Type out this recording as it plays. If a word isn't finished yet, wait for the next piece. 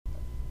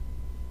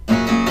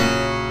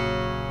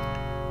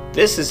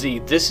This is the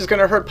This Is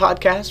Gonna Hurt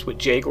podcast with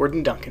J.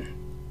 Gordon Duncan.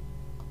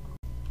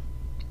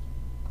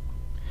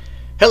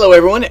 Hello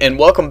everyone, and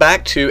welcome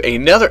back to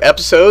another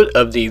episode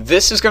of the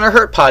This Is Gonna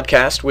Hurt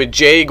podcast with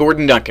J.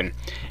 Gordon Duncan.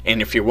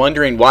 And if you're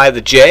wondering why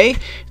the J,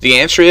 the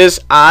answer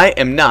is I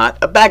am not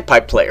a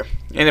bagpipe player.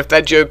 And if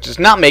that joke does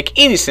not make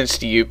any sense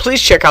to you,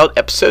 please check out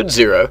episode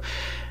 0.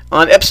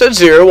 On episode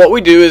 0, what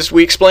we do is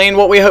we explain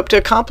what we hope to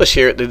accomplish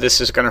here at the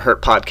This Is Gonna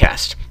Hurt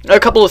podcast. A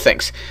couple of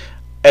things.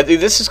 At the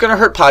This Is Gonna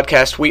Hurt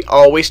podcast, we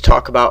always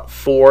talk about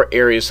 4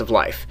 areas of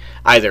life.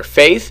 Either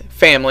faith,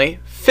 family,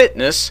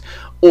 fitness,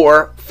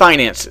 or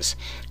finances.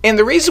 And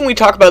the reason we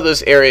talk about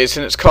those areas,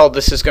 and it's called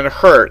This Is Gonna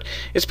Hurt,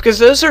 is because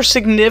those are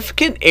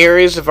significant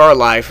areas of our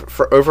life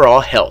for overall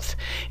health.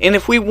 And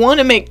if we want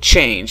to make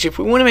change, if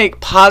we want to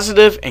make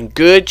positive and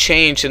good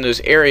change in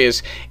those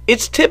areas,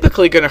 it's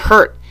typically going to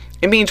hurt.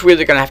 It means we're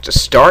either going to have to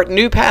start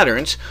new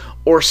patterns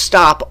or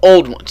stop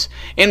old ones.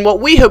 And what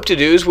we hope to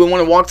do is we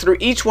want to walk through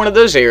each one of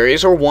those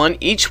areas, or one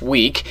each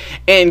week,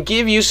 and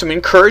give you some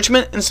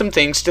encouragement and some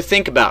things to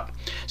think about.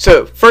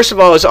 So first of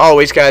all, as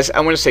always, guys,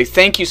 I want to say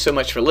thank you so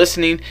much for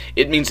listening.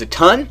 It means a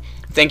ton.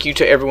 Thank you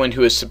to everyone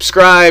who has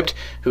subscribed,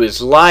 who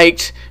has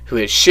liked, who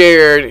has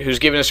shared, who's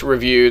given us a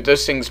review.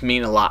 Those things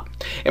mean a lot.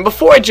 And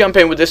before I jump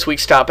in with this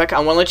week's topic, I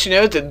want to let you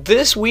know that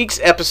this week's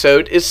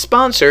episode is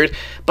sponsored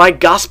by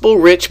Gospel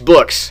Rich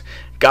Books.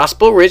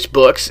 Gospel Rich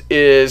Books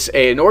is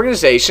an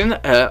organization,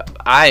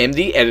 I am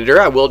the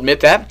editor, I will admit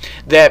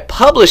that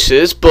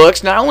publishes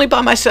books not only by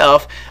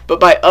myself, but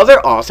by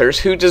other authors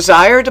who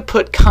desire to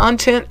put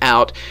content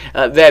out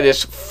that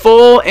is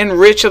full and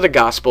rich of the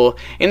gospel,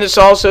 and it's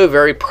also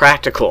very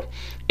practical.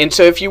 And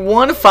so if you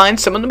want to find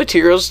some of the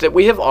materials that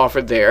we have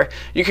offered there,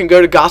 you can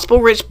go to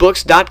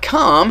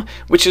gospelrichbooks.com,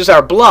 which is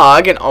our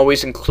blog and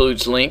always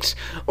includes links,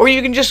 or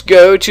you can just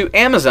go to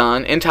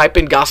Amazon and type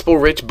in Gospel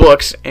Rich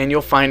Books and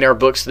you'll find our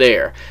books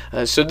there.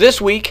 So this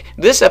week,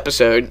 this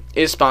episode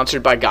is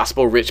sponsored by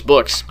Gospel Rich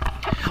Books.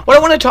 What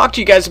I want to talk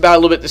to you guys about a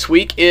little bit this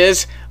week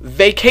is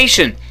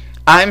vacation.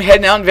 I'm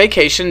heading out on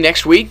vacation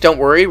next week. Don't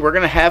worry, we're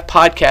going to have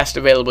podcasts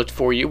available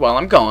for you while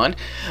I'm gone.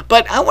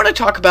 But I want to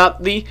talk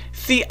about the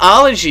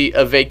theology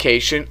of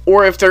vacation,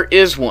 or if there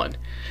is one.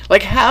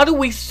 Like, how do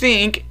we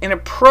think and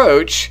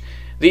approach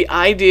the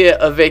idea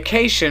of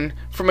vacation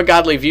from a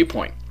godly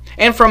viewpoint?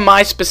 And from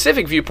my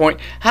specific viewpoint,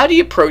 how do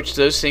you approach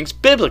those things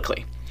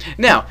biblically?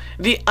 Now,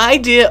 the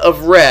idea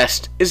of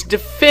rest is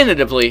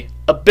definitively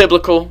a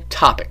biblical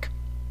topic.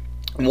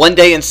 1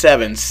 day in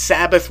 7,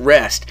 Sabbath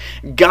rest.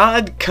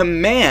 God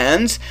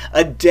commands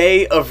a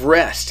day of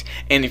rest.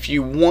 And if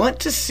you want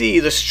to see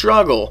the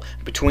struggle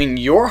between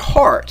your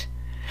heart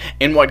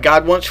and what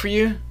God wants for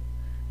you,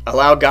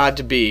 allow God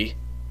to be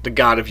the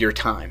God of your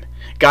time.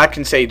 God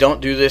can say,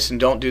 don't do this and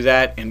don't do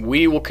that, and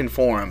we will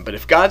conform. But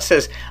if God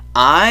says,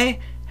 I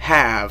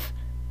have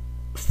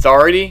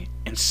authority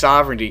and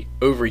sovereignty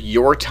over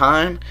your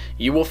time,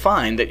 you will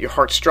find that your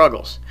heart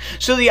struggles.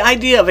 So the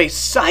idea of a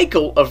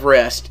cycle of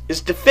rest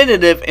is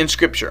definitive in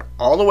Scripture,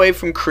 all the way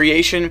from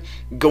creation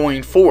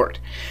going forward.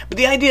 But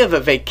the idea of a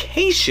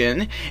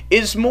vacation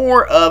is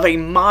more of a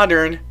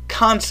modern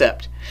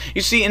concept.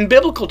 You see, in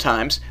biblical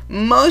times,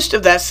 most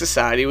of that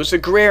society was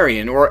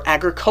agrarian or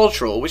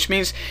agricultural, which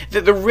means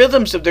that the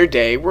rhythms of their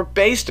day were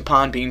based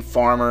upon being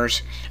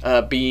farmers,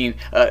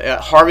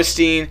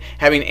 harvesting,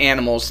 having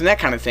animals, and that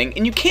kind of thing.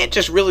 And you can't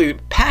just really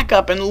pack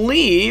up and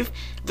leave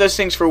those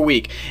things for a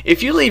week.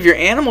 If you leave your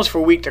animals for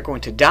a week, they're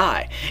going to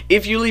die.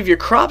 If you leave your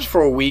crops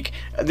for a week,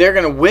 they're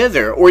going to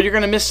wither, or you're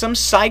going to miss some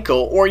cycle,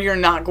 or you're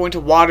not going to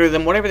water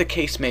them, whatever the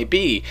case may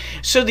be.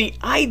 So the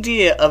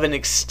idea of an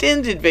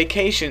extended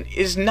vacation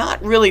is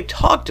not really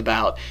talked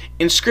about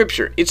in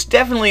Scripture. It's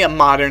definitely a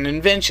modern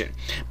invention.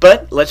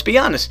 But let's be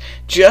honest,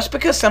 just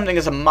because something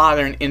is a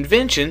modern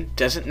invention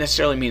doesn't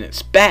necessarily mean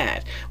it's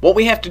bad. What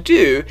we have to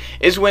do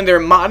is, when there are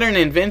modern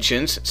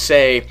inventions,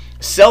 say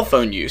cell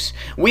phone use,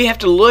 we have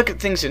to look at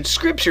things in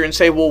Scripture and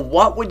say, well,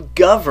 what would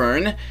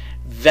govern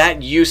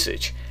that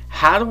usage?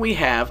 How do we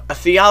have a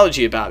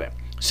theology about it?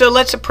 So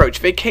let's approach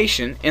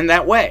vacation in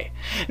that way.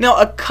 Now,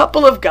 a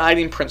couple of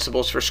guiding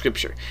principles for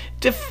Scripture.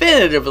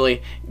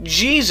 Definitively,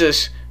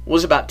 Jesus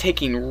was about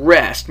taking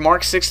rest.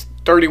 Mark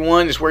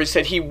 6:31 is where he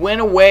said he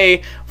went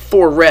away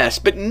for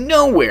rest, but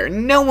nowhere,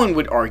 no one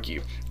would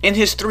argue in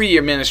his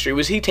 3-year ministry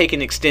was he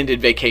taking extended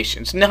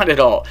vacations. Not at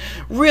all.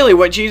 Really,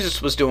 what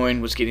Jesus was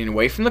doing was getting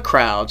away from the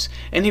crowds,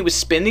 and he was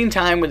spending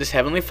time with his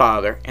heavenly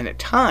Father, and at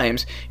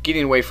times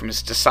getting away from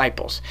his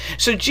disciples.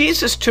 So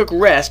Jesus took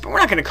rest, but we're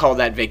not going to call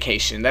that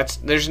vacation.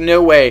 There's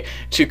no way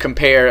to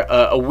compare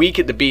a week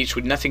at the beach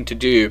with nothing to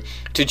do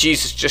to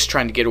Jesus just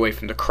trying to get away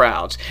from the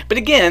crowds. But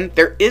again,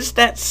 there is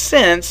that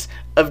sense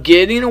of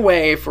getting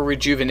away for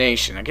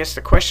rejuvenation. I guess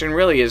the question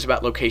really is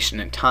about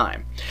location and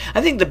time. I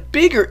think the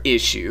bigger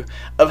issue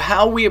of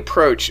how we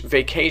approach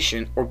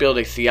vacation or build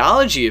a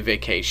theology of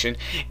vacation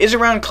is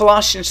around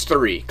Colossians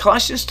 3.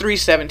 Colossians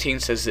 3:17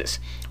 says this,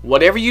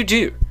 "Whatever you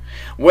do,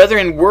 whether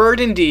in word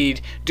and deed,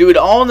 do it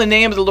all in the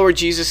name of the Lord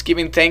Jesus,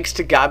 giving thanks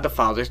to God the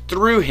Father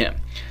through him."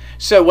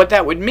 So what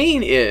that would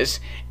mean is,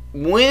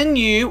 when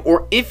you,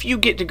 or if you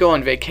get to go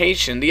on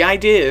vacation, the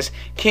idea is,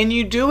 can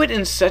you do it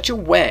in such a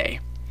way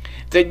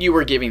that you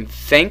are giving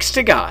thanks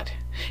to God?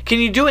 Can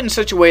you do it in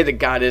such a way that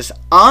God is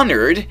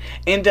honored?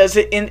 And does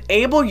it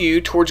enable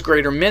you towards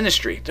greater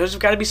ministry? Those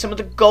have got to be some of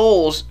the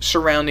goals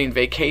surrounding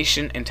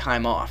vacation and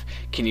time off.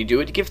 Can you do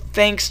it to give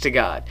thanks to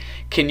God?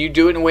 Can you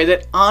do it in a way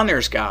that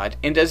honors God?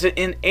 And does it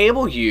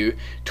enable you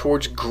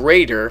towards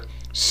greater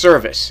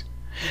service?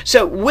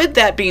 So with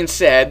that being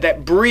said,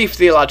 that brief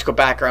theological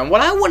background,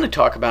 what I want to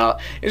talk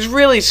about is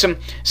really some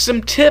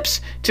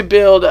tips to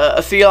build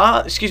a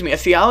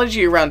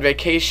theology around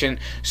vacation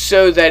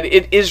so that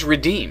it is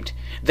redeemed,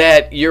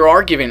 that you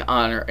are giving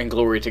honor and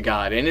glory to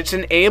God, and it's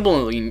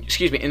enabling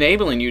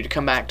you to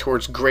come back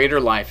towards greater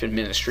life and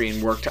ministry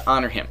and work to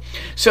honor Him.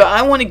 So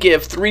I want to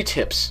give 3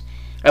 tips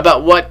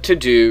about what to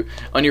do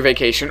on your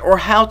vacation, or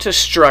how to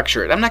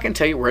structure it. I'm not going to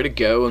tell you where to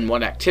go and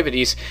what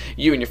activities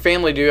you and your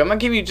family do. I'm going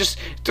to give you just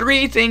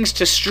 3 things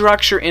to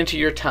structure into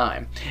your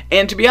time.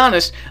 And to be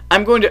honest,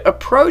 I'm going to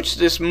approach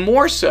this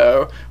more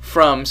so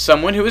from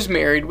someone who is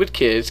married with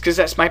kids, because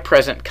that's my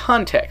present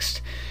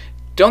context.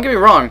 Don't get me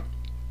wrong.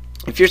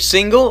 If you're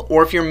single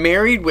or if you're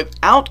married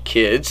without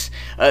kids,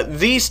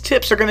 these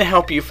tips are going to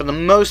help you for the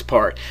most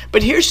part.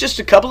 But here's just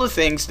a couple of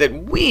things that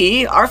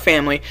we, our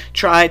family,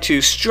 try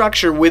to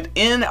structure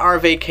within our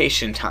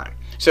vacation time.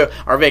 So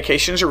our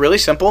vacations are really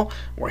simple.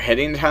 We're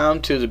heading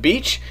down to the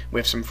beach. We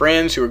have some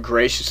friends who are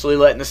graciously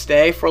letting us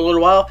stay for a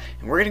little while,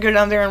 and we're going to go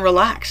down there and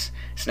relax.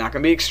 It's not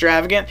going to be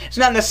extravagant. It's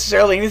not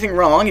necessarily anything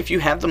wrong if you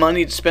have the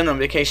money to spend on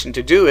vacation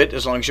to do it,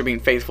 as long as you're being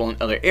faithful in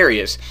other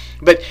areas.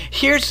 But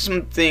here's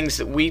some things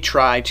that we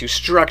try to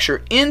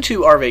structure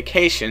into our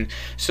vacation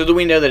so that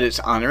we know that it's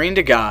honoring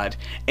to God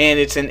and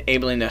it's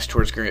enabling us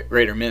towards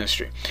greater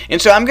ministry.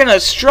 And so I'm going to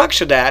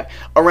structure that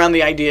around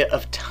the idea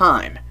of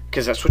time,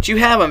 because that's what you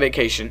have on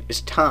vacation, is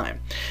time.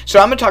 So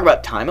I'm going to talk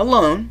about time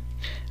alone.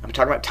 I'm going to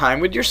talk about time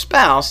with your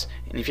spouse.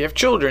 And if you have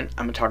children,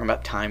 I'm going to talk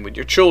about time with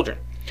your children.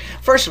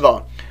 First of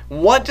all,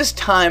 what does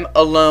time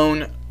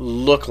alone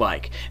look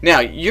like?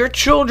 Now, your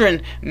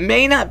children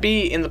may not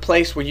be in the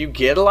place where you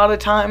get a lot of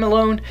time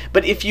alone,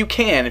 but if you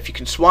can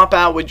swap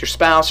out with your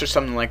spouse or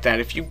something like that,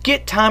 if you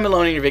get time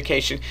alone in your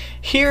vacation,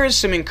 here is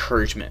some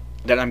encouragement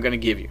that I'm going to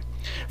give you.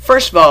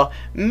 First of all,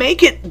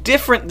 make it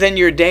different than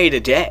your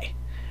day-to-day.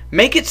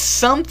 Make it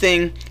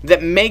something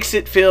that makes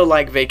it feel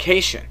like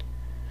vacation,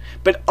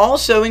 but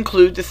also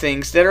include the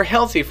things that are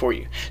healthy for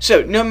you.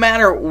 So no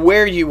matter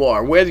where you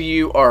are, whether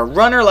you are a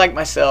runner like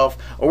myself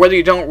or whether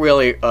you don't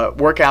really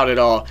work out at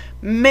all,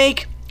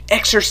 make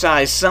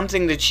exercise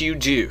something that you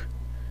do.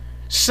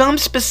 Some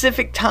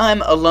specific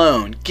time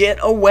alone. Get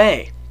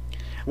away.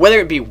 Whether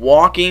it be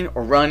walking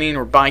or running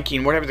or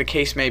biking, whatever the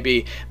case may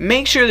be,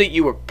 make sure that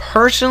you are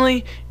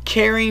personally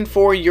caring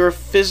for your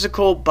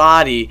physical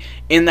body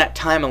in that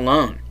time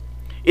alone.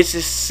 It's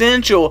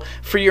essential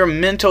for your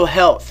mental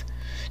health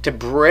to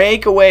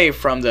break away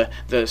from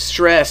the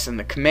stress and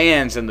the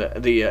commands and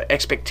the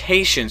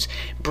expectations.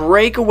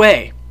 Break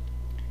away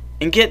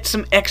and get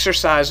some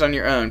exercise on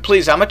your own.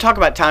 Please, I'm going to talk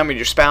about time with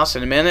your spouse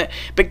in a minute,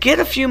 but get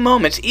a few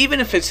moments,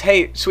 even if it's,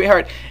 hey,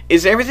 sweetheart,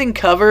 is everything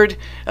covered?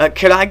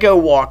 Could I go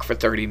walk for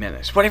 30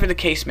 minutes? Whatever the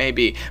case may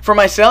be. For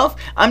myself,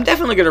 I'm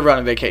definitely going to run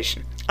on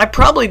vacation. I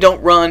probably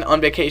don't run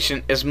on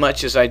vacation as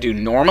much as I do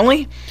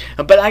normally,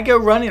 but I go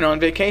running on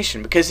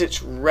vacation because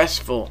it's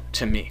restful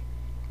to me.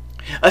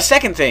 A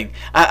second thing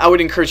I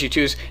would encourage you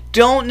to is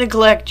don't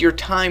neglect your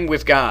time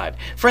with God.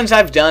 Friends,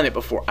 I've done it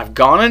before. I've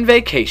gone on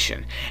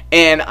vacation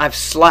and I've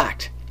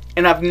slacked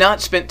and I've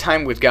not spent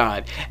time with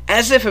God,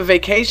 as if a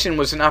vacation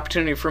was an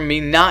opportunity for me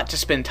not to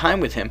spend time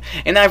with Him.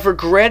 And I've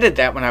regretted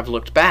that when I've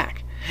looked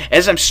back.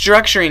 As I'm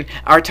structuring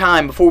our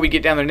time before we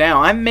get down there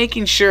now, I'm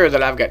making sure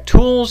that I've got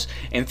tools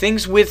and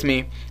things with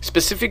me,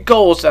 specific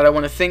goals that I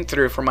want to think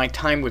through for my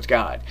time with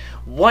God.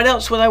 What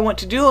else would I want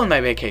to do on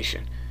my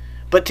vacation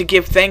but to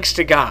give thanks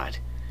to God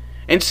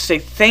and to say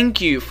thank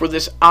you for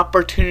this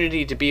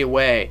opportunity to be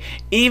away,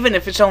 even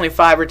if it's only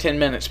 5 or 10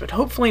 minutes, but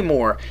hopefully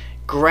more.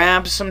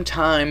 Grab some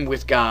time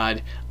with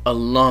God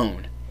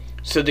alone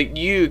so that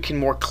you can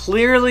more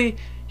clearly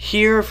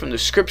hear from the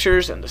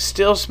Scriptures and the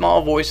still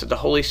small voice of the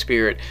Holy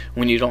Spirit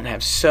when you don't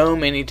have so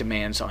many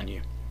demands on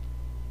you.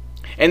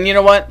 And you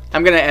know what?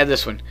 I'm going to add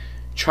this one.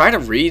 Try to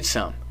read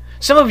some.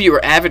 Some of you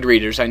are avid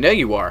readers. I know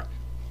you are.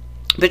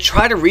 But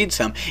try to read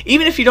some.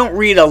 Even if you don't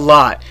read a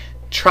lot,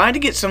 try to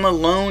get some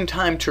alone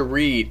time to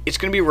read. It's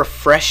going to be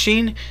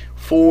refreshing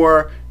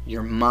for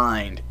your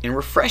mind and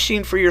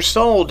refreshing for your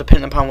soul,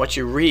 depending upon what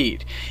you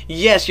read.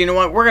 Yes, you know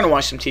what? We're going to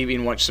watch some TV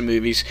and watch some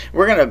movies.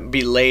 We're going to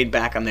be laid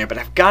back on there, but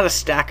I've got a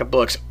stack of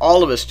books.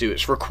 All of us do.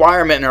 It's a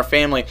requirement in our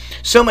family,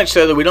 so much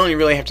so that we don't even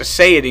really have to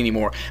say it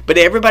anymore. But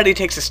everybody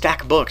takes a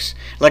stack of books.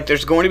 Like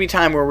there's going to be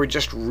time where we're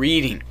just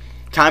reading.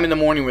 Time in the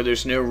morning where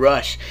there's no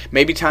rush.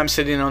 Maybe time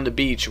sitting on the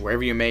beach or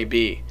wherever you may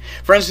be.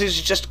 Friends, these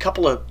are just a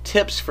couple of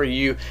tips for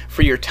you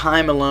for your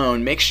time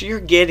alone. Make sure you're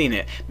getting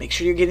it. Make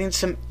sure you're getting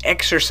some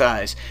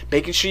exercise.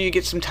 Making sure you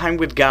get some time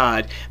with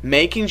God.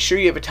 Making sure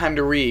you have a time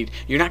to read.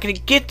 You're not going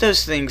to get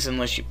those things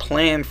unless you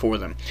plan for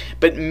them.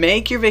 But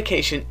make your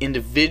vacation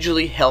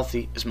individually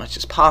healthy as much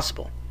as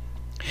possible.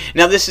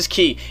 Now this is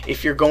key.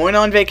 If you're going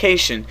on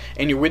vacation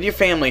and you're with your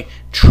family,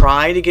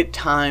 try to get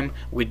time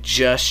with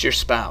just your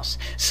spouse.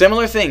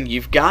 Similar thing,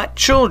 you've got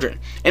children,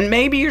 and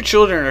maybe your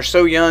children are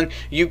so young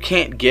you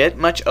can't get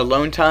much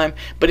alone time,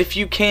 but if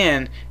you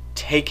can,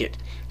 take it.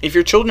 If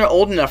your children are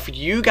old enough for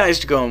you guys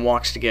to go on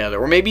walks together,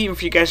 or maybe even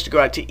for you guys to go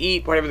out to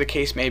eat, whatever the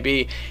case may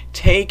be,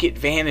 take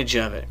advantage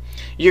of it.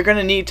 You're going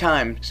to need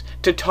time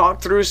to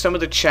talk through some of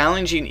the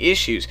challenging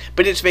issues,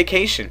 but it's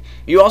vacation.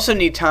 You also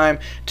need time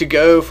to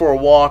go for a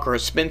walk or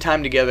spend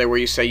time together where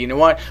you say, you know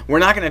what, we're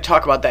not going to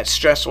talk about that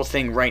stressful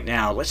thing right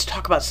now. Let's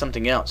talk about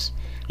something else.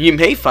 You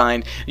may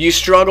find you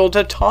struggle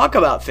to talk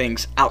about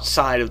things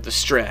outside of the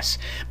stress,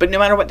 but no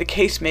matter what the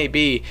case may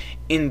be,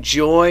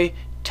 enjoy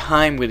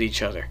time with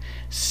each other.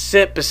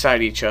 Sit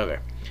beside each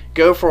other.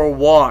 Go for a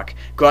walk.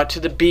 Go out to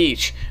the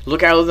beach.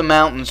 Look out of the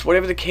mountains.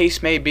 Whatever the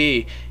case may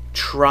be,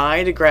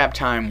 try to grab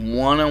time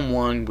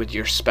one-on-one with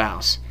your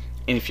spouse.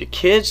 And if your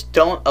kids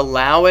don't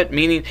allow it,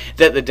 meaning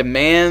that the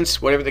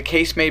demands, whatever the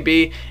case may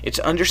be, it's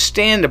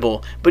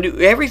understandable, but do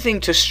everything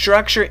to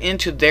structure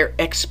into their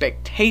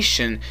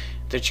expectation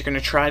that you're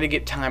going to try to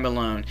get time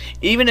alone,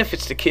 even if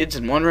it's the kids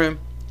in one room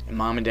and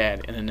mom and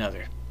dad in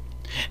another.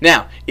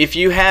 Now, if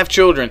you have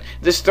children,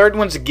 this third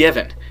one's a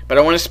given, but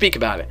I want to speak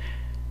about it.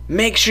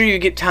 Make sure you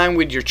get time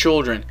with your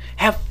children.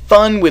 Have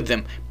fun with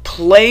them.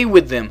 Play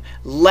with them.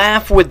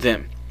 Laugh with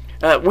them.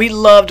 We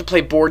love to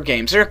play board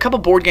games. There are a couple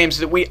board games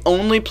that we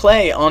only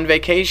play on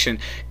vacation.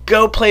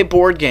 Go play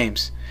board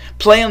games.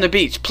 Play on the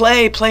beach.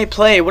 Play.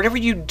 Whatever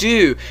you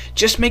do,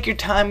 just make your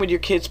time with your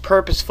kids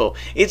purposeful.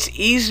 It's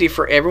easy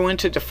for everyone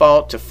to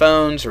default to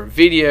phones or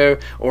video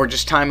or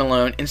just time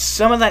alone, and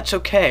some of that's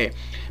okay.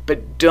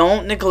 But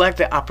don't neglect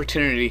the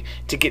opportunity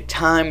to get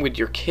time with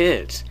your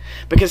kids.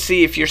 Because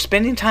see, if you're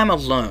spending time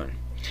alone,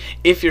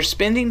 if you're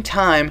spending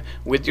time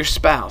with your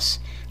spouse,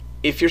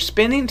 if you're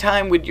spending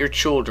time with your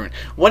children,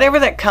 whatever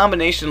that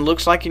combination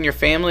looks like in your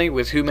family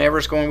with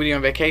whomever's going with you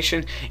on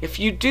vacation, if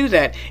you do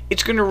that,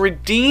 it's going to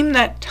redeem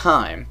that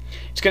time.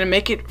 It's going to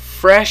make it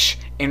fresh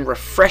and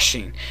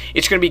refreshing.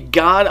 It's going to be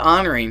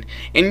God-honoring,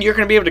 and you're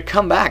going to be able to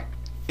come back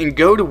and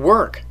go to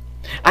work.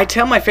 I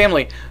tell my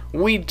family,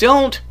 we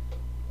don't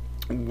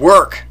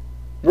work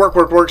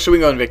so we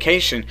can go on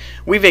vacation.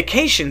 We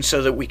vacation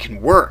so that we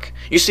can work.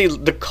 You see,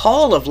 the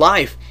call of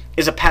life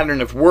is a pattern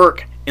of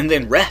work and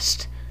then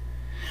rest.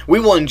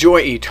 We will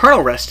enjoy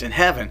eternal rest in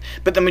heaven,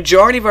 but the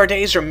majority of our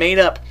days are made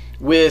up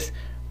with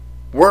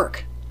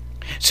work.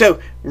 So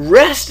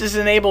rest is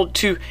enabled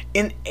to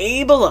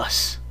enable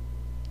us.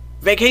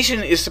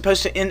 Vacation is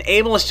supposed to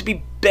enable us to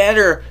be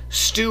better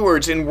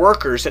stewards and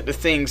workers at the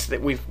things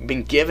that we've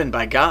been given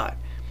by God.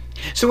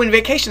 So when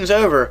vacation's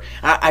over,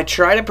 I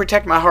try to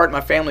protect my heart and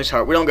my family's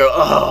heart. We don't go,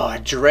 oh, I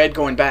dread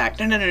going back.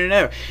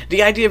 No.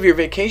 The idea of your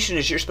vacation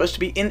is you're supposed to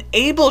be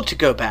enabled to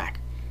go back.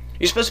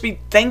 You're supposed to be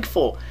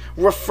thankful,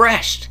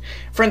 refreshed.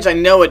 Friends, I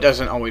know it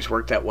doesn't always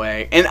work that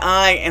way. And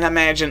I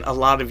imagine a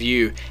lot of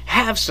you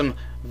have some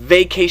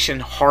vacation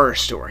horror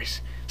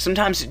stories.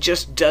 Sometimes it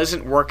just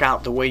doesn't work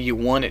out the way you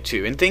want it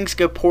to, and things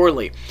go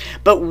poorly.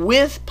 But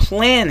with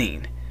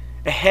planning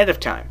ahead of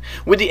time,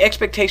 with the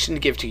expectation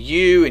to give to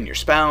you and your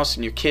spouse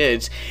and your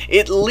kids,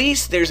 at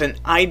least there's an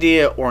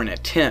idea or an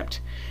attempt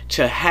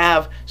to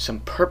have some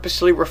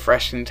purposely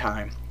refreshing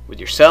time with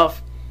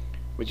yourself,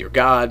 with your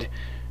God,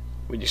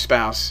 with your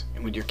spouse,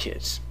 and with your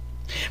kids.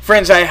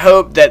 Friends, I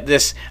hope that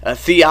this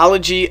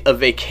Theology of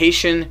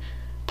Vacation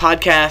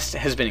podcast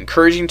has been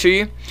encouraging to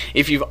you.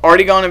 If you've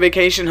already gone on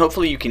vacation,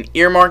 hopefully you can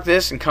earmark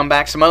this and come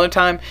back some other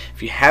time.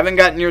 If you haven't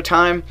gotten your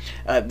time,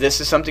 this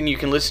is something you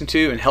can listen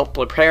to and help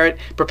prepare it.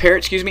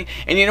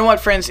 And you know what,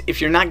 friends? If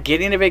you're not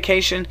getting a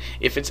vacation,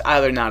 if it's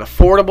either not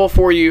affordable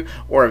for you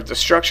or if the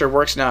structure of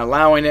work's not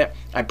allowing it,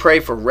 I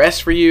pray for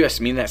rest for you. I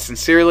mean that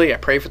sincerely. I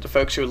pray for the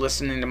folks who are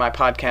listening to my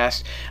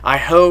podcast. I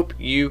hope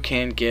you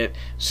can get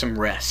some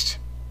rest.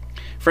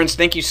 Friends,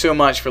 thank you so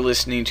much for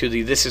listening to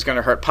the This Is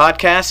Gonna Hurt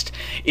podcast.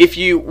 If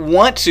you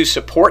want to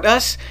support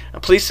us,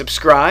 please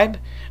subscribe,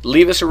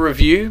 leave us a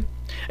review.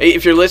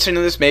 If you're listening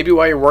to this maybe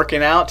while you're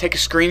working out, take a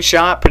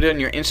screenshot, put it on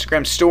your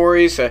Instagram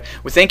stories.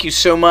 We thank you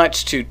so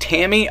much to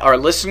Tammy, our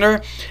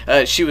listener.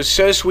 She was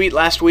so sweet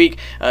last week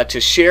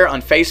to share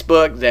on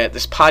Facebook that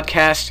this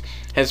podcast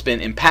has been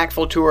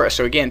impactful to her.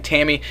 So again,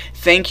 Tammy,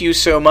 thank you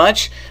so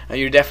much.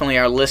 You're definitely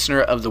our listener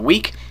of the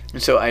week.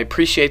 And so I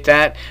appreciate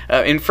that.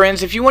 And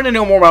friends, if you want to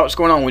know more about what's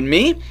going on with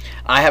me,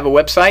 I have a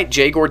website,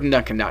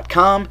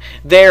 jgordonduncan.com.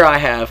 There I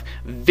have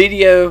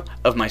video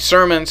of my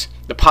sermons,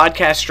 the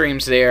podcast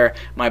streams there,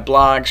 my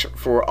blogs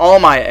for all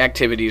my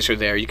activities are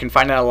there. You can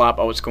find out a lot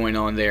about what's going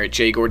on there at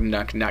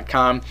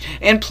jgordonduncan.com.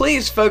 And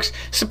please, folks,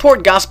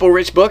 support Gospel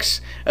Rich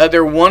Books.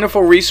 They're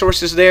wonderful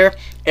resources there.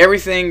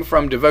 Everything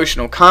from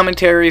devotional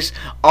commentaries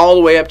all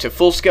the way up to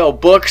full-scale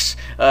books,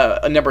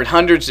 numbered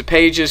hundreds of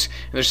pages.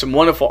 There's some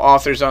wonderful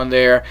authors on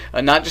there.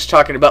 Not just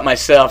talking about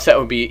myself, that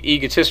would be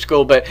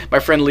egotistical, but my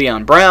friend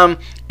Leon Brown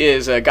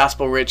is a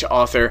Gospel Rich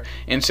author.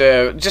 And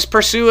so just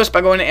pursue us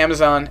by going to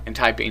Amazon and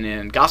typing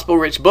in Gospel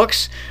Rich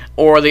Books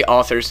or the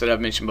authors that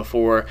I've mentioned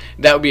before.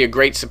 That would be a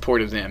great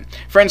support of them.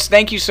 Friends,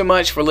 thank you so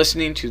much for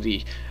listening to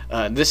the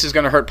This Is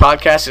Gonna Hurt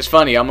podcast. It's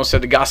funny, I almost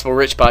said the Gospel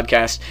Rich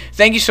podcast.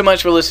 Thank you so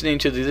much for listening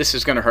to the This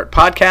Is Gonna Hurt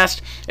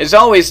podcast. As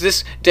always,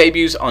 this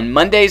debuts on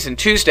Mondays and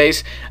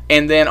Tuesdays,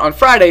 and then on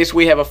Fridays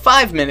we have a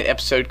 5-minute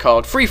episode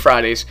called Free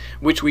Fridays,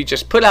 which we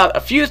just put out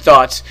a few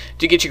thoughts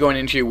to get you going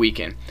into your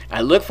weekend.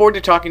 I look forward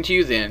to talking to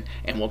you then,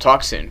 and we'll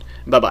talk soon.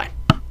 Bye-bye.